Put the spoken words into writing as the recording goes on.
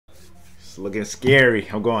It's looking scary.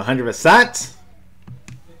 I'm going 100%.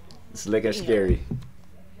 It's looking scary.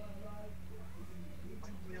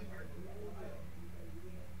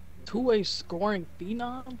 Two-way scoring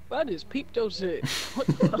phenom? I just peeped your shit. What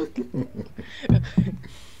the fuck?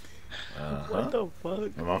 What the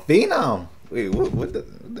fuck? I'm a phenom. Wait, what that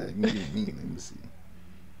mean? Let me see.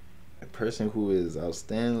 A person who is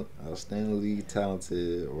outstandingly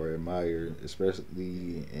talented or admired,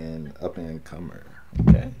 especially an up and comer.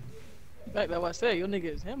 Okay. Like what I said, your nigga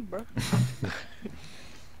is him, bro.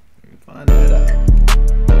 Find that out.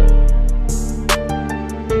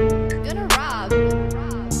 Gonna rob.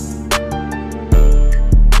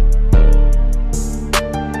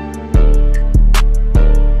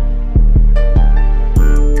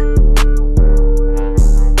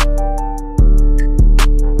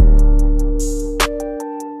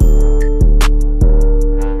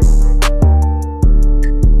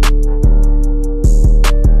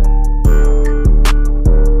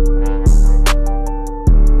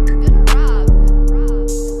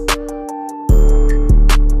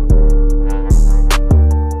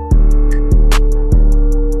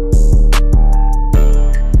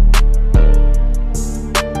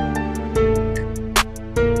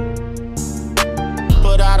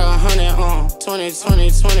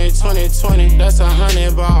 That's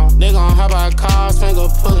 100 ball. They gon' hop out cars, finger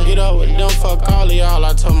pullin'. Get up with them, fuck all of y'all.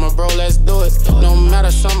 I told my bro, let's do it. No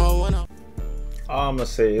matter summer, winter. All I'm gonna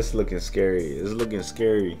say, it's looking scary. It's looking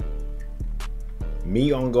scary.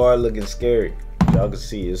 Me on guard looking scary. Y'all can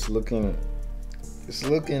see it's looking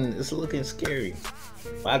scary.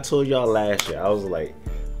 I told y'all last year, I was like,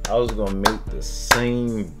 I was gonna make the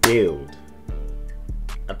same build.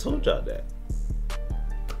 I told y'all that.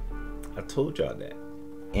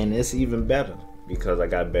 And it's even better because I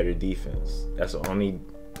got better defense. That's the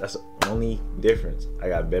only difference. I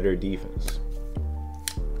got better defense.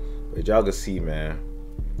 But y'all can see, man,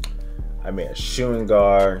 I made a shooting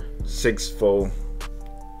guard, 6'4",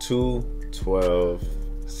 212,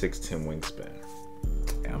 6'10" wingspan.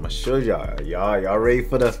 And I'ma show y'all. Y'all ready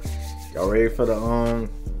for the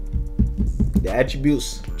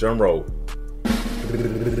attributes? Drum roll.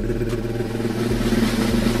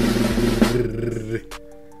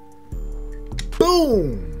 Boom!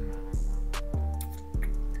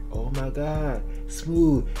 Oh my God,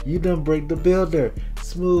 Smooth, you done break the builder.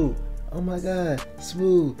 Smooth, oh my God,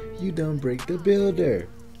 Smooth, you done break the builder.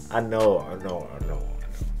 I know.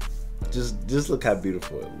 Just look how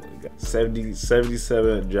beautiful it looks.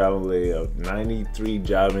 77 driving layup, 93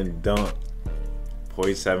 driving dunk,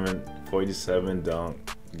 47 dunk.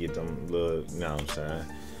 Get them little, you know what I'm saying?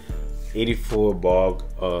 84 ball,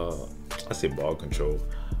 I say ball control.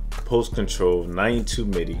 Post control, 92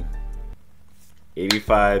 midi,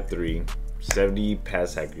 85 3, 70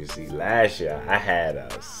 pass accuracy. Last year I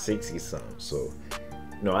had 60 something, so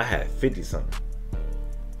no, I had 50 something.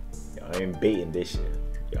 Y'all ain't baiting this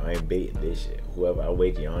shit. Whoever I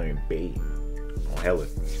wake, y'all ain't baiting. On hella.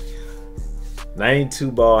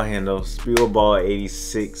 92 ball handle, speed ball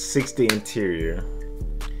 86, 60 interior,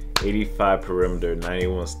 85 perimeter,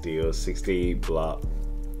 91 steal, 68 block.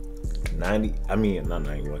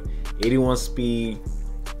 81 speed,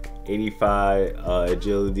 85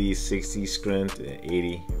 agility, 60 strength, and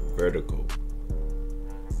 80 vertical.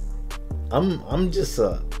 I'm an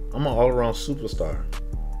all-around superstar.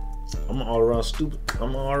 I'm an all-around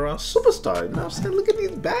superstar. You know what I'm saying? Look at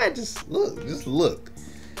these badges. Just look.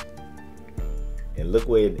 And look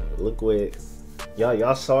where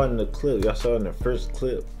y'all saw in the clip. Y'all saw in the first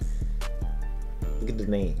clip. Look at the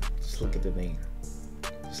name. Just look at the name.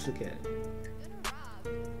 Just look at it.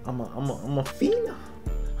 I'm a phenom.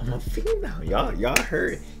 Y'all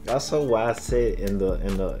heard. Y'all saw what I said in the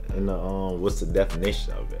what's the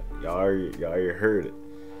definition of it? Y'all already heard it.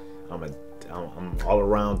 I'm all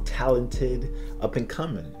around talented, up and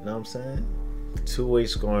coming. You know what I'm saying? Two-way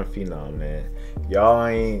scoring phenom, man.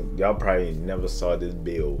 Y'all probably never saw this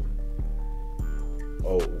build.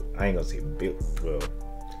 Oh, I ain't gonna say build. Well,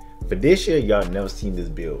 for this year, y'all never seen this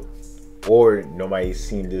build, or nobody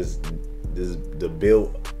seen the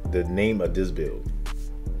build, the name of this build.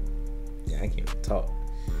 Yeah, I can't even talk.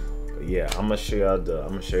 But yeah, I'm gonna show you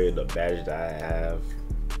the badge that I have,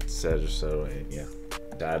 etc. And yeah,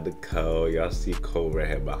 shout out to Cole. Y'all see Cole right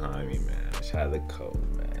here behind me, man. Shout out to Cole,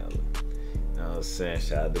 man. You know what I'm saying?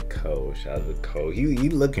 Shout out to Cole. He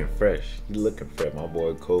looking fresh. My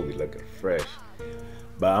boy Kobe looking fresh.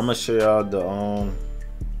 But I'm gonna show y'all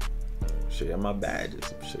show you my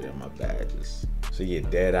badges. So yeah,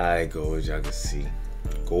 dead eye gold, y'all can see.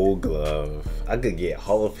 Gold glove. I could get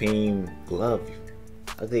Hall of Fame glove.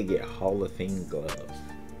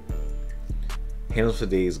 Handles for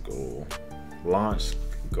days, gold. Launch,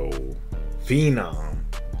 gold. Phenom,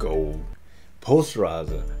 gold.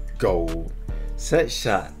 Posterizer, gold. Set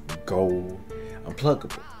shot, gold.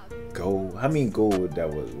 Unpluggable, gold. How many gold that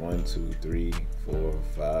was? 1, 2, 3, 4,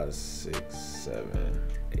 5, 6, 7,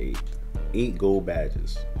 8. 8 gold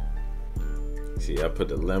badges. See, I put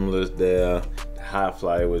the Limitless there. The High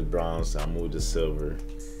Flyer was bronze, so I moved to silver.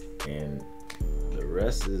 And the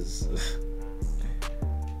rest is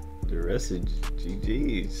the rest is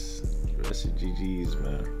GG's. The rest is GG's,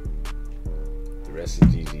 man. The rest is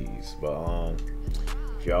GG's. But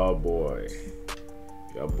if y'all boy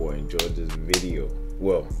enjoyed this video,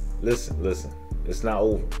 well, listen, it's not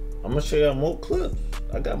over. I'm gonna show y'all more clips.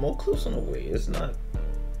 I got more clips on the way. It's not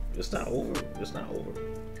over.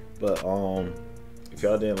 But if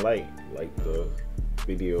y'all didn't like the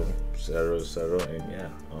video, etc., and yeah,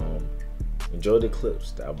 enjoy the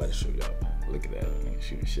clips that I'm about to show y'all. Look at that, man,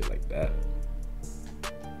 shooting shit like that.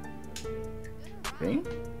 Green?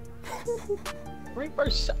 Green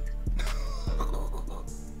first shot.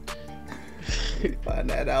 Find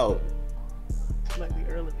that out. Like the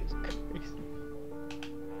early is crazy.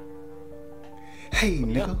 Hey,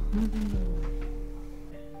 nigga.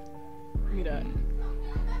 Give me that.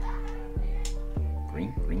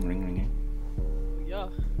 Ring. Yeah.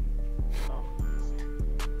 Oh.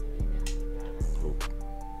 Cool.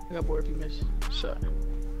 I got bored if you miss shot.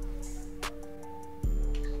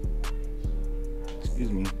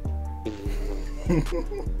 Excuse me.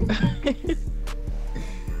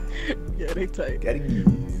 Yeah, they tight. Gotta get.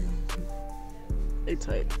 They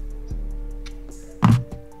tight.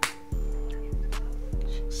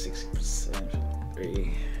 60%.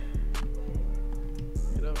 Hey.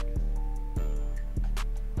 Get up.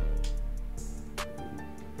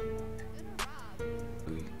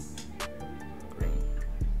 Green.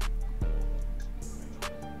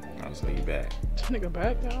 I'll just lay you back. This nigga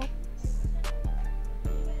back now.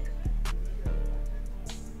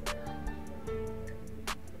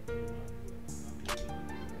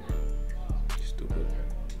 Stupid.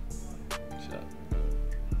 Shut.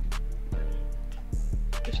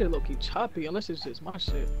 This shit low key choppy unless it's just my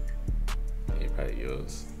shit. Yeah, probably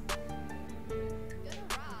yours.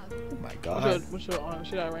 Oh my god. What's your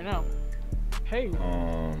shit out right now? Hey.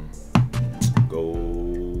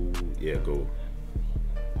 Gold. Yeah, gold.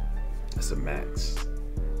 That's a max.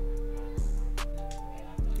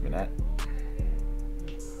 Give me that.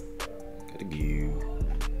 Gotta give you.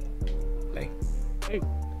 Hey. Hey.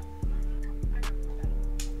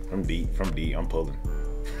 From D, I'm pulling.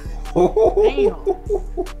 Damn.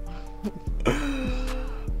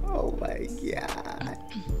 Oh my god.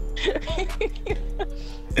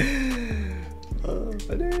 Oh,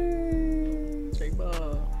 buddy. Take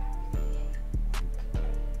ball.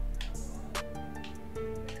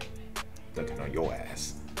 Looking on your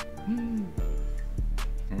ass.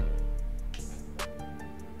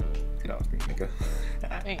 Get off me, nigga.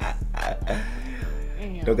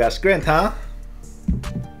 Damn. Don't got strength, huh?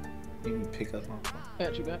 You can pick up my phone. I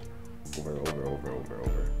got you back. Over.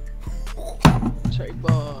 Trey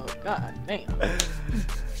ball. God damn.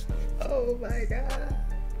 Oh my god.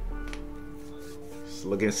 It's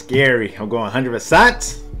looking scary. I'm going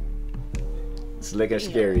 100%. It's looking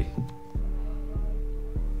scary.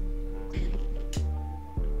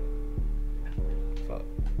 Fuck.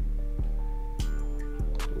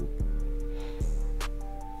 Ooh.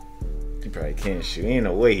 You probably can't shoot. Ain't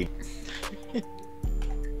no way.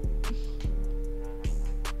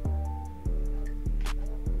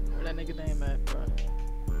 Where that nigga name at, bro?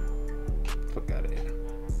 Fuck out of here.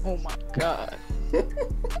 Oh my god.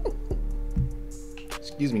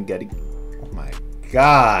 Excuse me, Getty. Oh my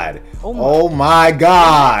god. Oh my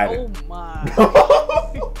god. Oh my. Oh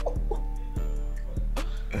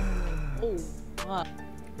my.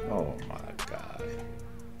 Oh my god.